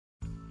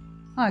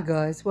Hi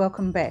guys,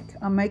 welcome back.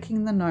 I'm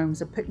making the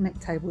gnomes a picnic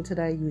table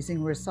today using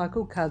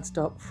recycled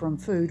cardstock from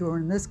food, or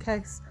in this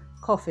case,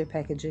 coffee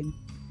packaging.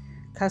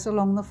 Cut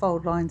along the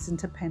fold lines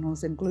into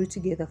panels and glue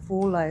together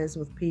 4 layers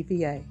with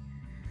PVA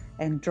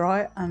and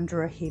dry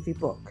under a heavy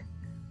book.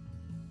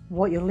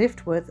 What you're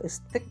left with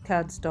is thick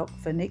cardstock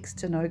for next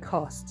to no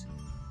cost.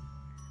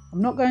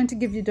 I'm not going to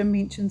give you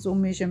dimensions or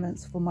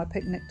measurements for my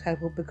picnic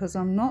table because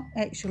I'm not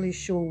actually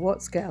sure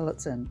what scale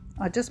it's in.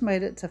 I just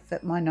made it to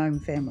fit my gnome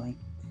family.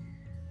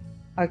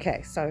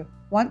 Okay, so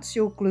once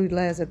your glued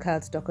layers of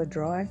cardstock are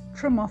dry,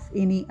 trim off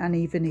any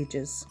uneven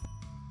edges.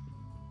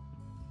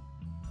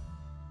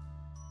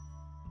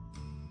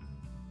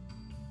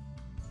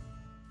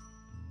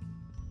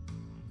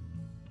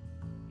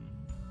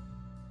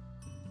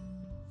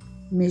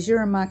 Measure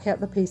and mark out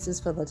the pieces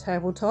for the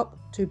tabletop,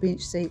 2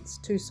 bench seats,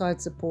 2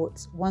 side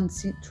supports, 1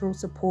 central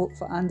support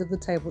for under the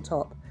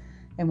tabletop,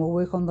 and we'll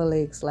work on the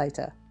legs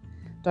later.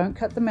 Don't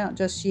cut them out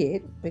just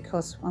yet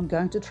because I'm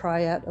going to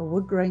try out a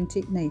wood grain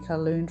technique I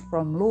learned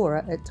from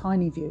Laura at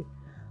tinyview.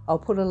 I'll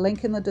put a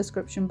link in the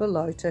description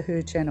below to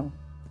her channel.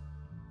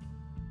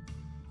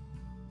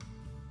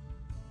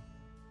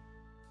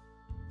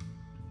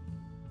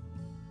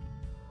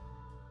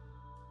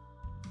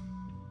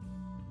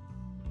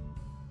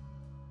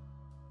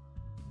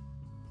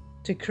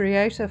 To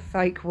create a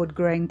fake wood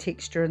grain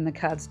texture in the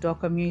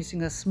cardstock, I'm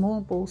using a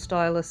small ball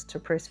stylus to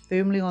press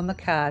firmly on the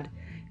card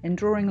and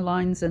drawing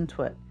lines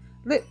into it.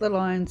 Let the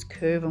lines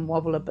curve and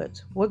wobble a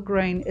bit. Wood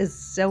grain is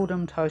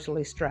seldom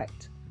totally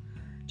straight.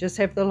 Just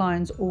have the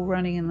lines all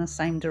running in the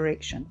same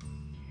direction.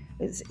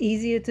 It's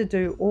easier to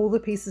do all the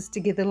pieces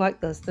together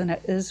like this than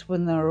it is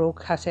when they're all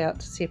cut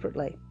out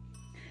separately.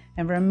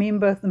 And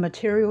remember, the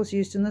materials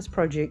used in this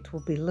project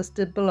will be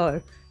listed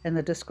below in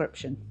the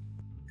description.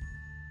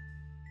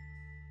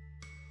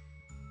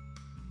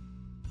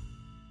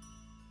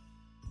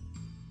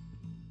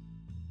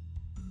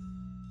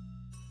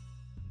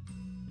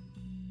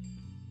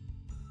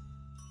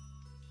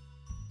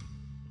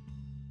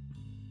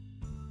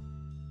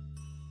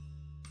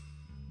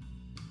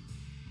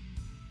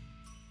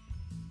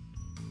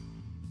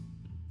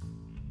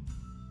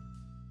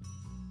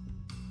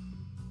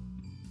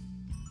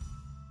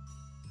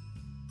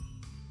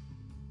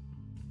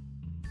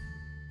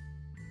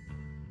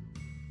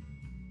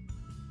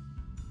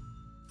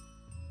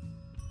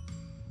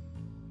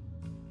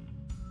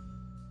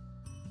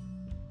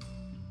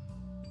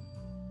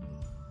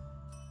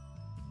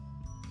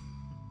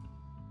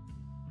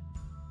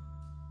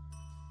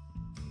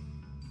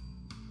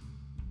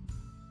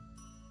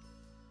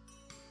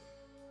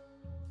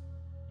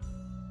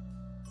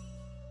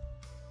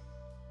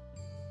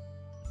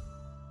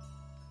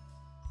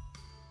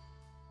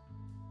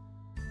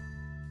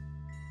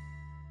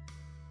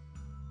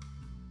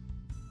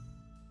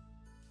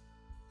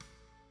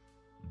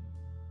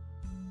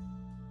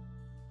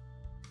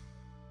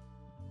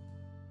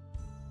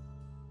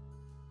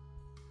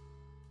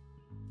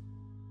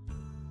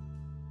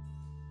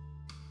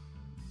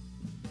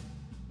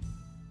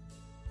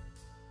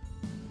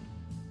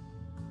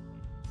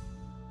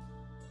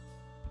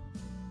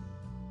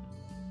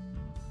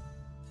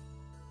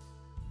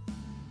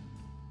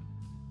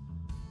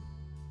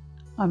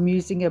 I'm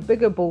using a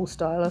bigger ball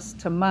stylus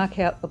to mark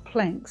out the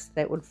planks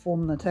that would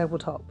form the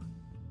tabletop.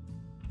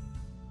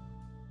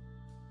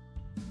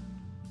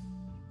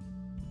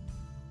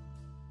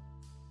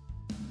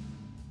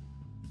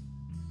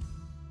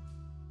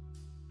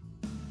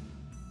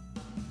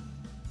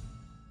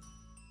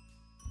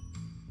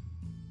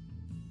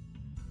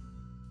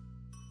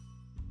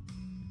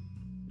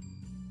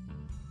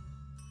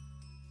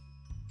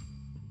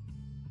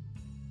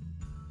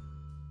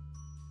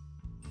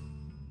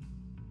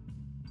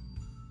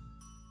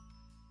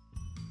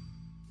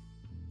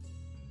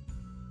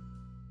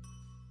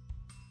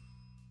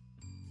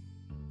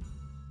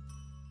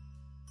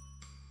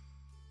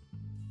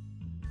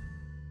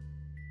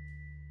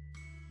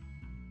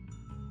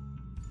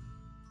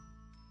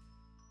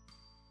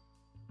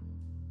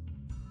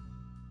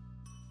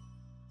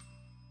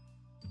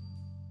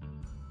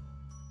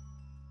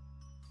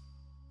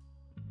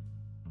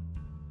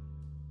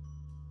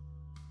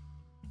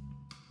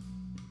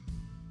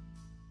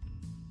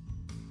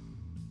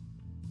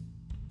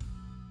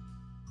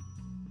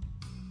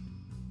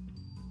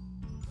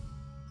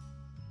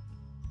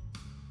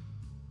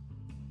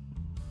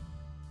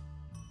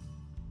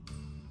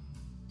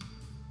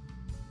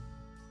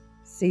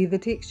 See the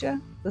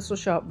texture? This will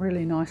show up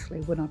really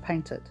nicely when I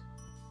paint it.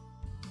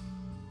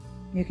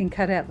 You can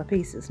cut out the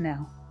pieces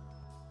now.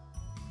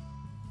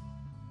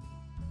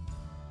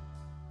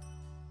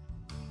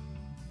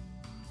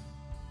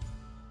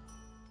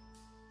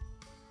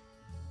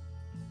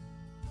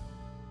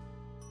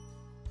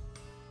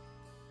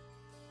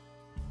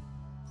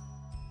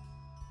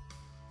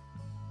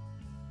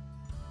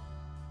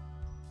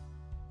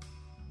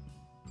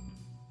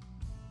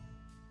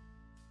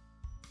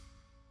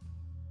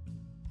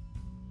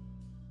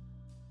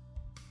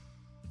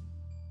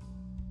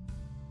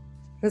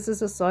 This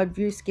is a side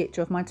view sketch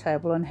of my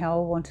table and how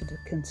I wanted to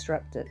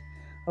construct it.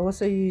 I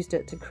also used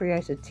it to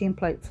create a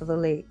template for the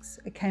legs.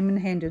 It came in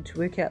handy to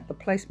work out the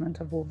placement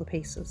of all the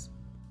pieces.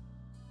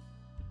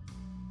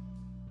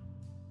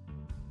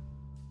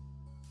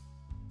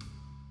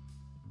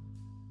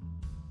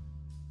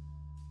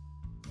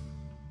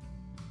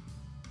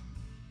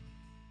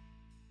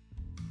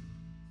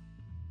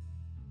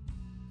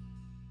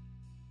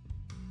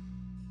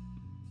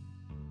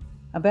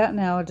 About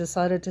now I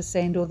decided to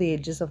sand all the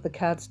edges of the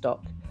cardstock.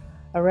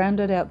 I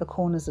rounded out the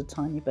corners a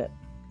tiny bit.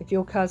 If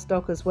your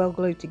cardstock is well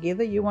glued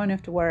together, you won't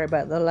have to worry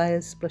about the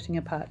layers splitting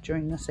apart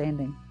during the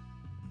sanding.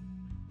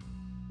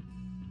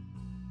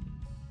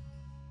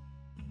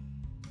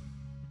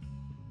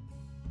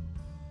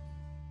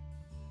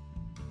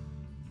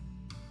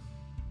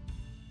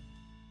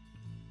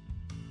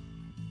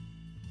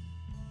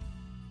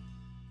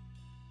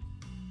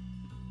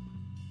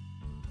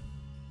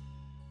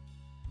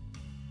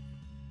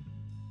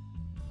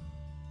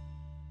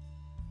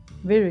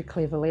 Very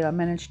cleverly, I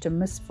managed to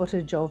miss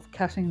footage of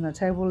cutting the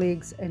table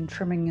legs and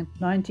trimming a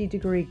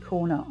 90-degree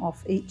corner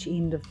off each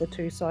end of the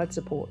two side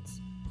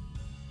supports.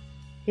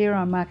 Here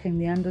I'm marking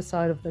the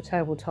underside of the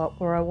tabletop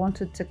where I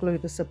wanted to glue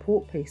the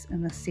support piece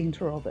in the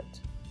centre of it.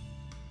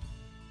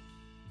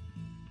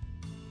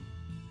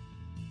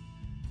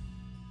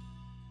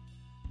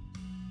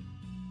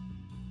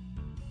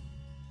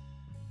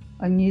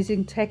 I'm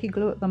using tacky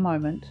glue at the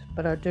moment,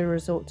 but I do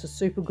resort to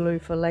super glue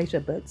for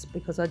later bits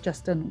because I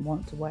just didn't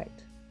want to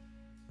wait.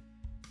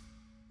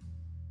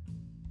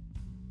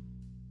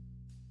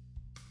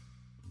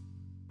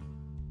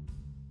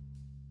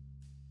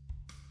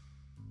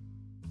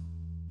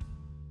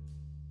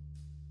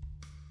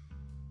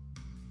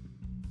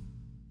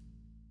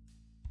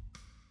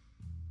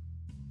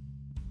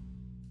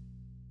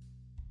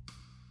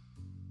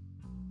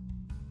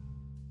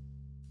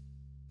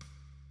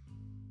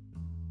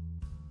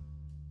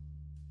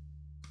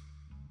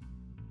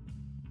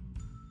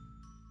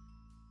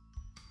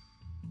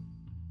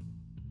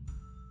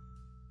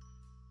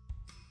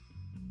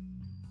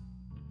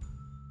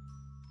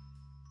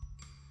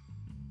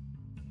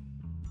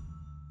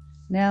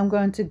 Now I'm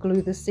going to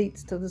glue the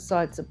seats to the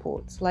side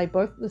supports. Lay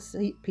both the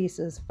seat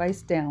pieces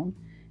face down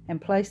and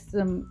place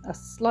them a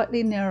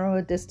slightly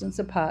narrower distance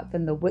apart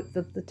than the width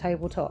of the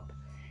tabletop.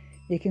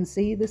 You can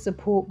see the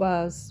support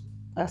bars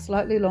are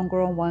slightly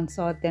longer on one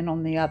side than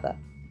on the other.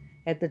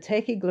 Add the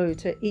tacky glue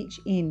to each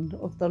end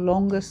of the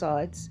longer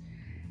sides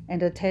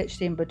and attach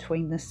them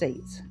between the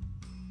seats.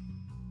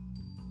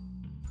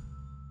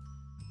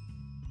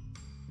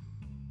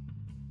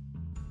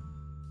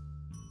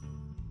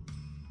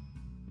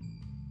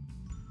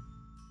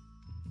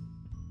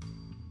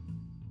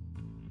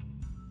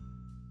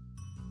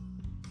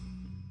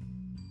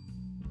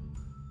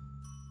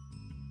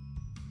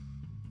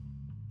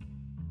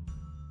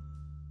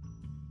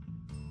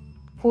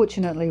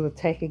 Fortunately with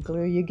tacky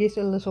glue you get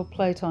a little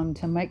playtime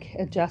to make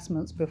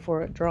adjustments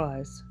before it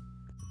dries.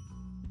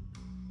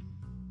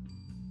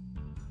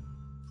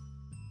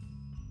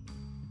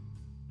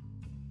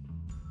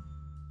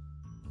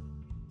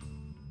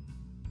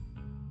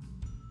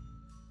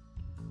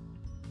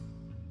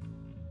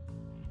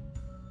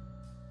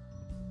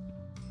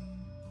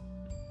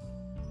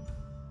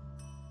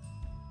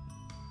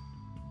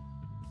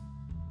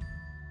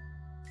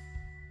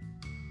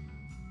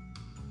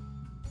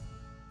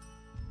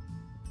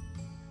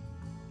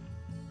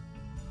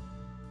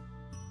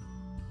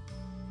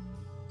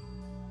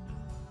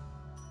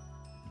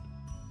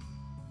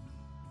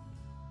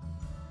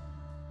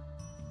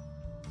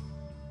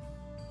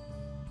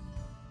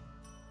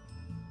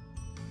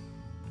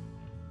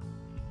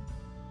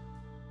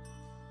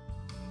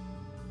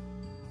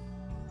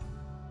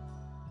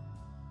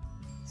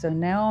 So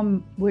now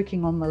I'm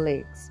working on the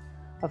legs.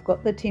 I've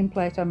got the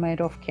template I made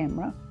off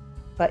camera,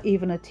 but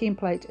even a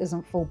template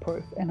isn't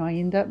foolproof and I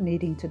end up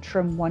needing to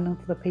trim one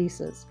of the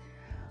pieces.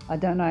 I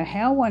don't know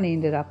how one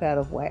ended up out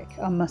of whack.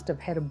 I must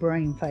have had a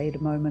brain fade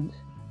moment.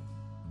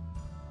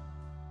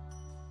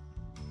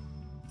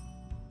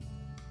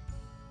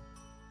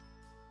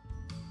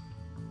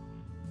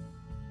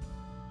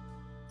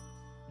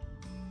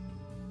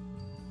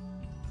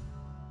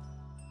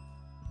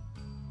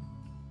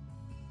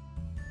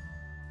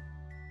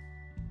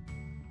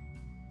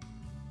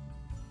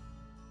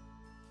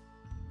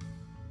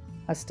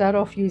 I start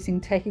off using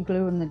tacky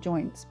glue in the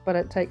joints, but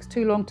it takes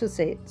too long to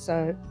set,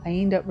 so I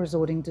end up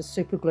resorting to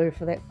super glue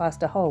for that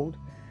faster hold.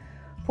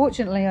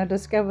 Fortunately, I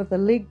discovered the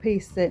leg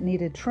piece that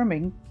needed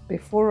trimming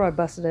before I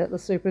busted out the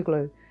super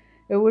glue.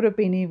 It would have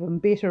been even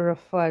better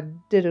if I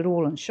did it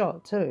all in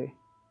shot too.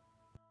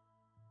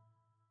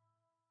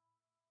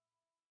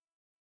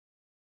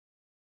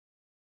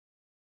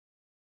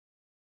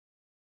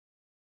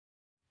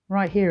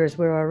 Right here is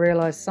where I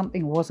realised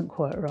something wasn't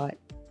quite right.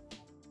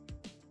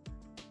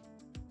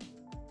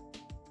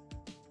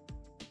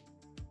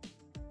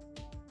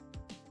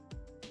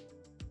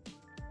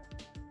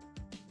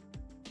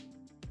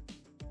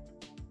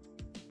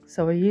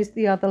 So I used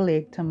the other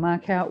leg to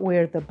mark out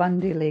where the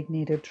bundle leg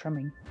needed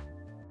trimming.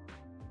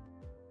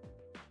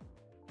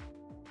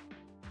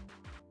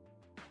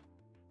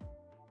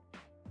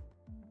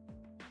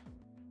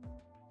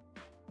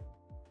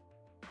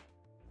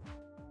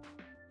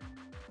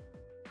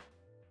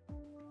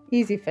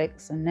 Easy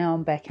fix, and now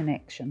I'm back in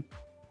action.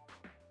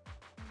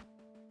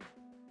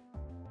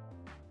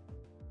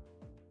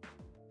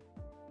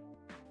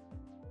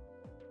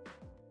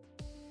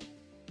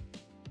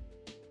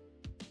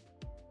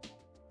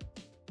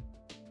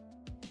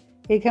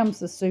 Here comes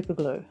the super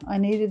glue. I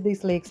needed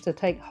these legs to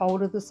take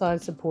hold of the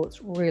side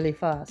supports really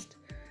fast.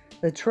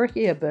 The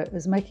trickier bit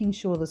is making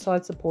sure the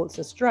side supports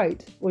are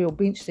straight or your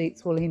bench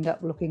seats will end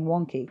up looking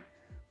wonky.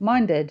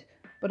 Mine did,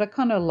 but I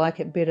kind of like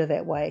it better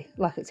that way,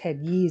 like it's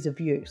had years of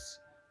use.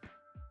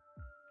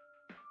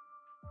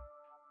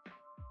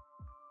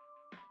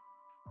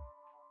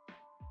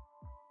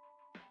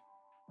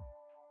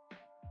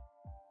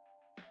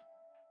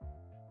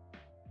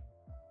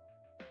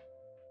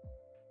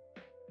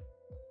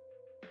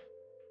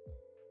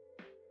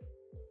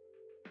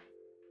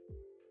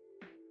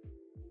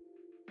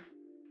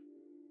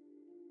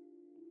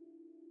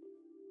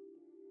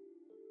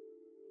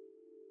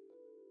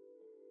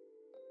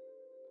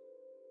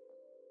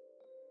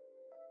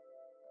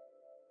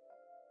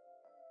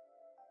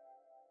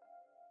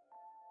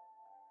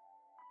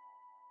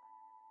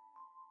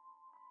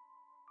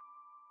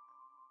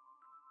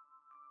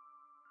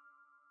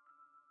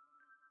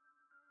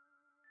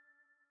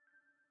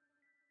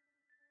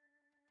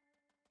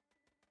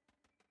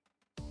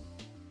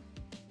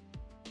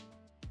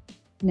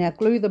 Now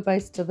glue the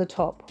base to the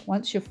top,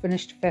 once you've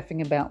finished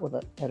faffing about with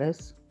it, that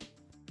is.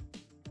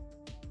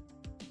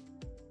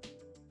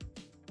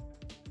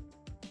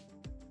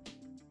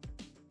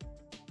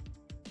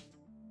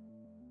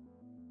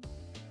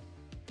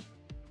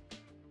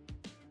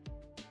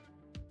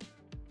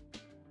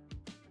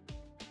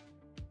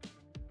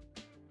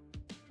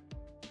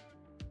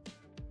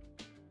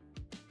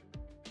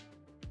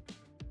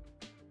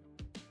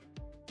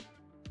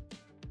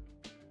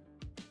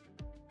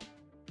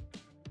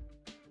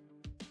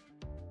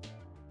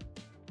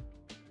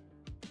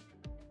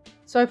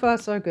 So far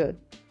so good.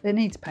 It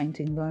needs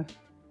painting though.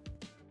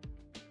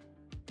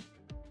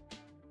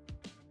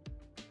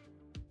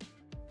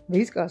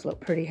 These guys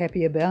look pretty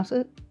happy about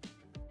it.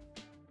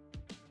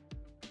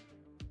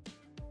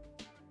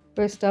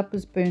 First up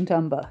is burnt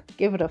umber.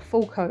 Give it a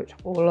full coat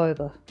all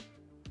over.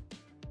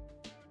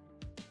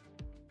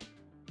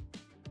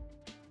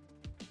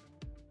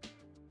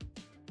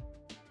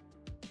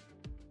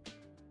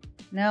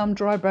 Now I'm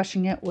dry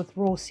brushing it with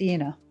raw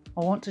sienna. I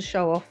want to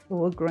show off the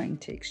wood grain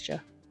texture.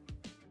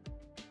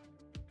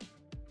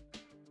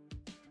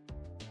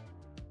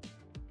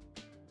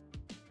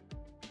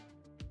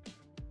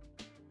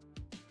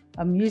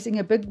 I'm using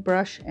a big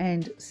brush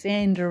and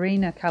sand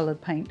arena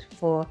coloured paint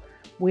for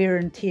wear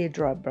and tear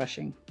dry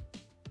brushing.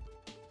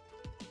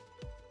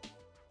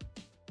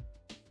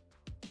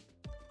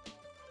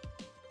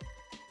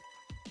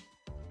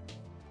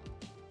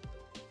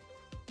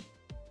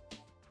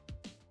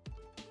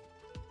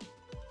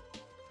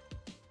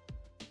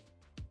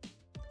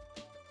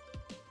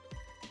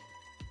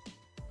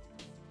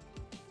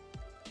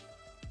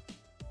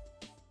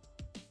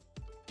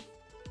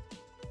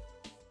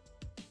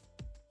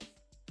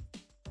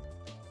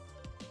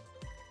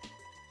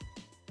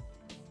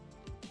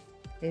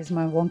 Here's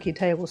my wonky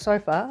table so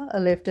far. I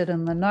left it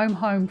in the Gnome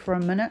Home for a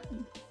minute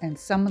and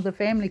some of the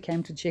family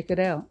came to check it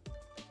out.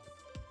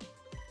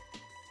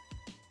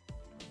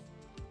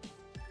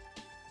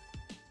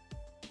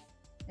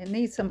 It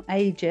needs some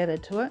age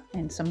added to it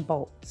and some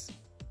bolts.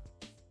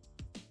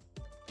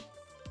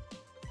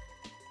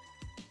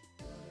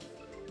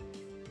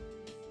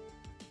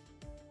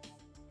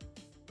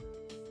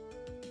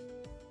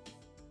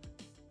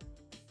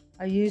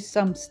 I used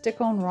some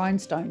stick-on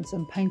rhinestones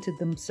and painted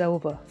them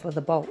silver for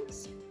the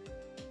bolts.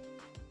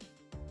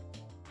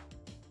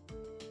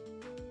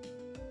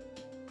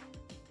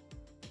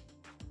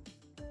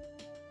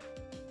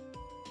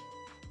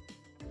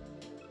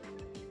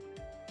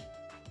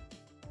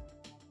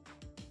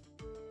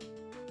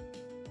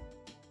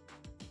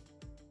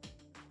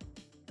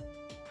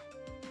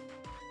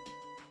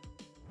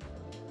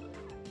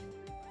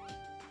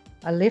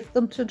 I left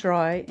them to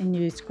dry and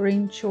used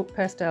green chalk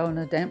pastel and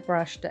a damp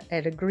brush to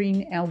add a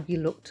green algae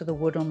look to the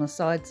wood on the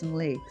sides and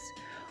legs,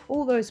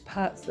 all those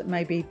parts that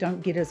maybe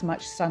don't get as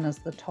much sun as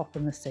the top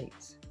and the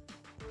seats.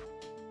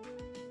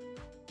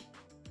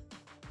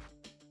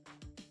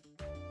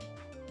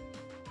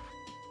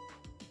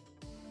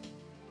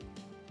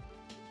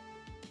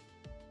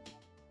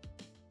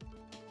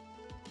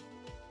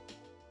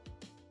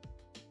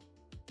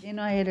 Then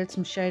I added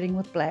some shading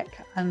with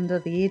black under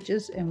the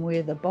edges and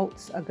where the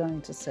bolts are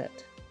going to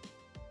sit.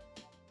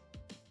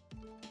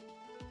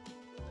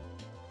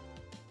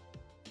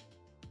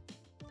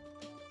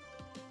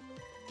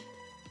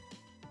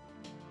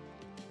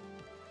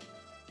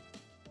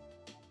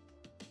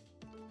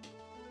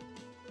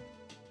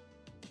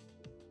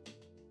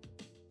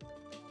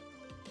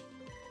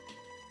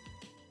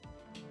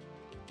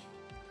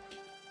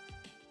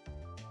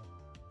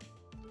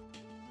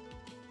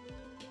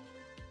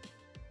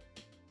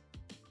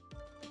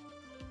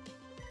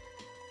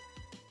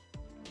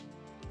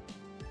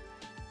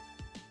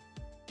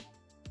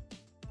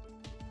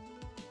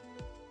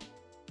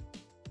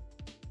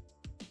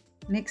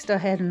 Next I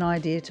had an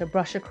idea to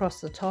brush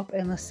across the top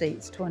and the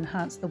seats to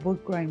enhance the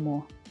wood grain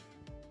more.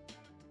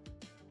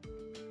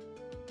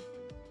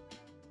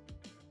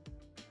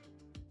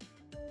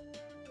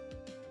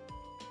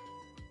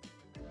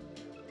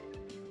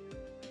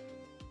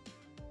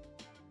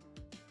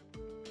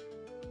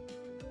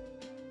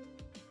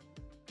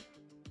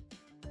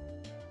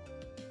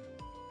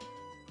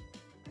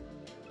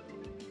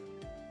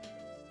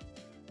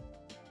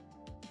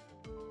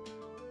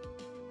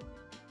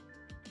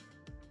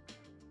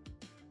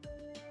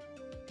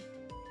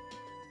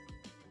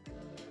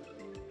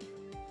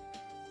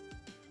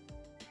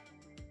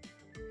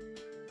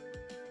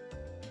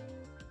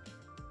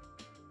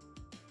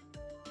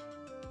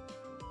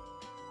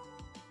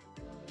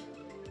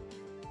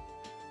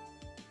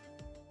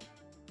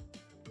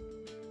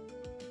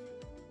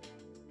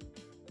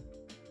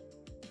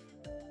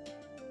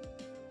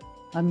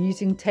 I'm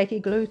using Tacky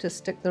glue to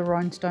stick the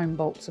rhinestone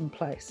bolts in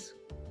place.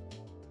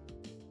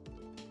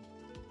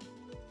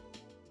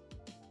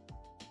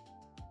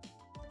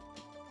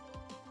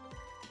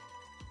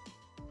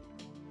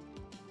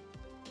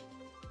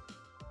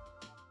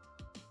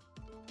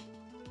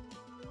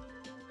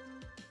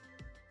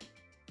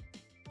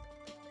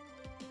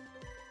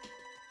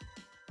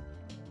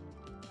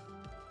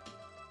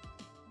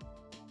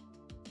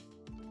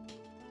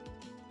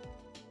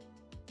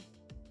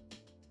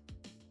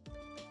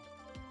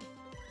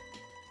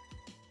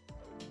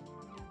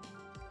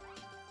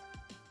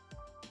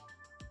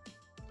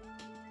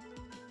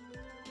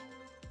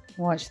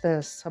 Watch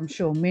this, I'm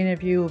sure many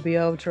of you will be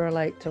able to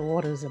relate to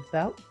what is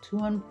about to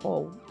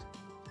unfold.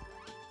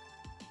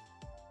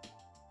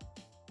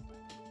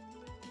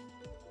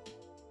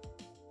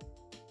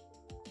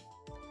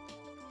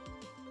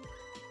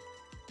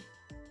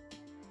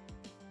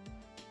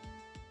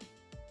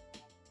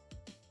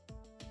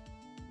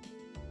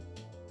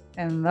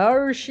 And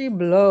there she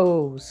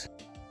blows.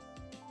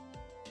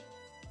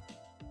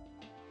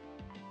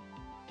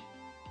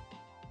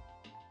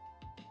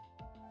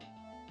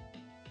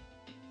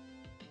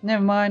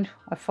 Never mind,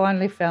 I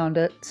finally found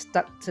it,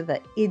 stuck to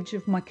the edge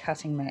of my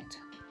cutting mat.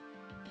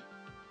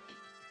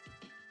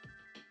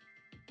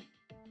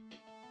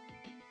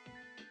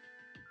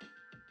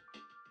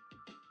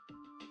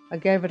 I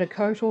gave it a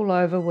coat all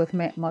over with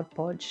matte Mod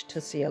Podge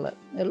to seal it.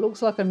 It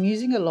looks like I'm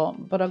using a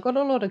lot, but I got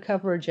a lot of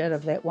coverage out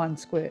of that one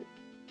squirt.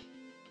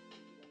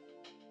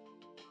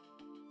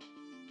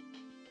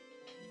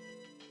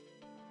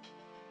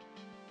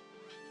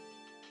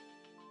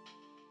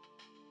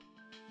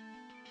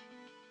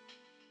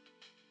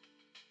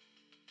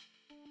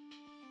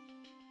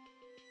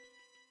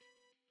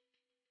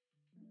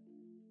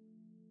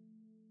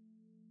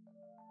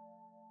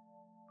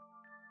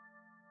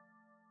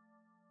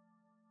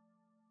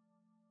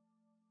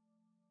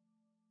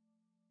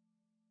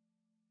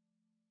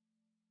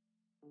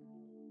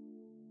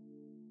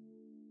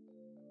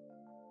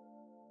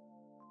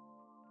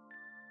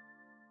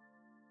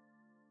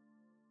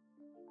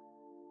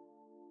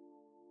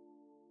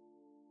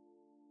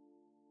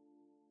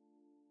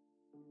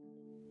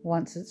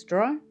 Once it's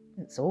dry,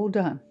 it's all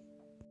done.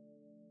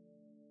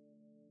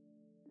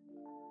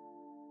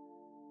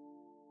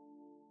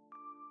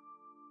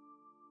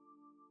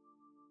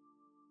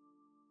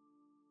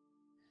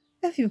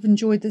 If you've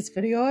enjoyed this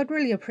video, I'd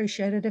really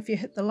appreciate it if you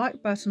hit the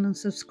like button and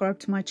subscribe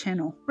to my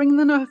channel. Ring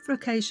the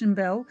notification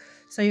bell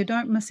so you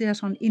don't miss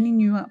out on any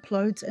new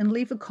uploads, and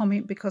leave a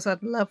comment because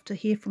I'd love to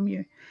hear from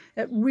you.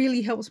 It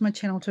really helps my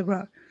channel to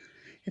grow.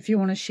 If you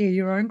want to share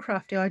your own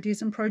crafty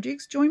ideas and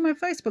projects, join my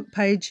Facebook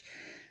page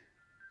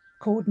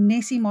called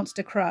Nessie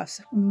Monster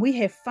Crafts. We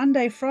have Fun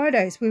Day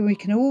Fridays where we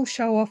can all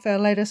show off our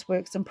latest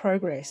works in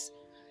progress.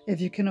 If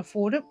you can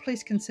afford it,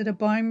 please consider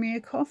buying me a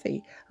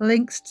coffee.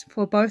 Links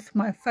for both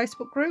my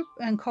Facebook group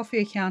and coffee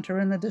account are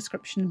in the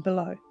description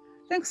below.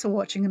 Thanks for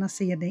watching, and I'll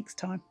see you next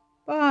time.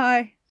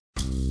 Bye!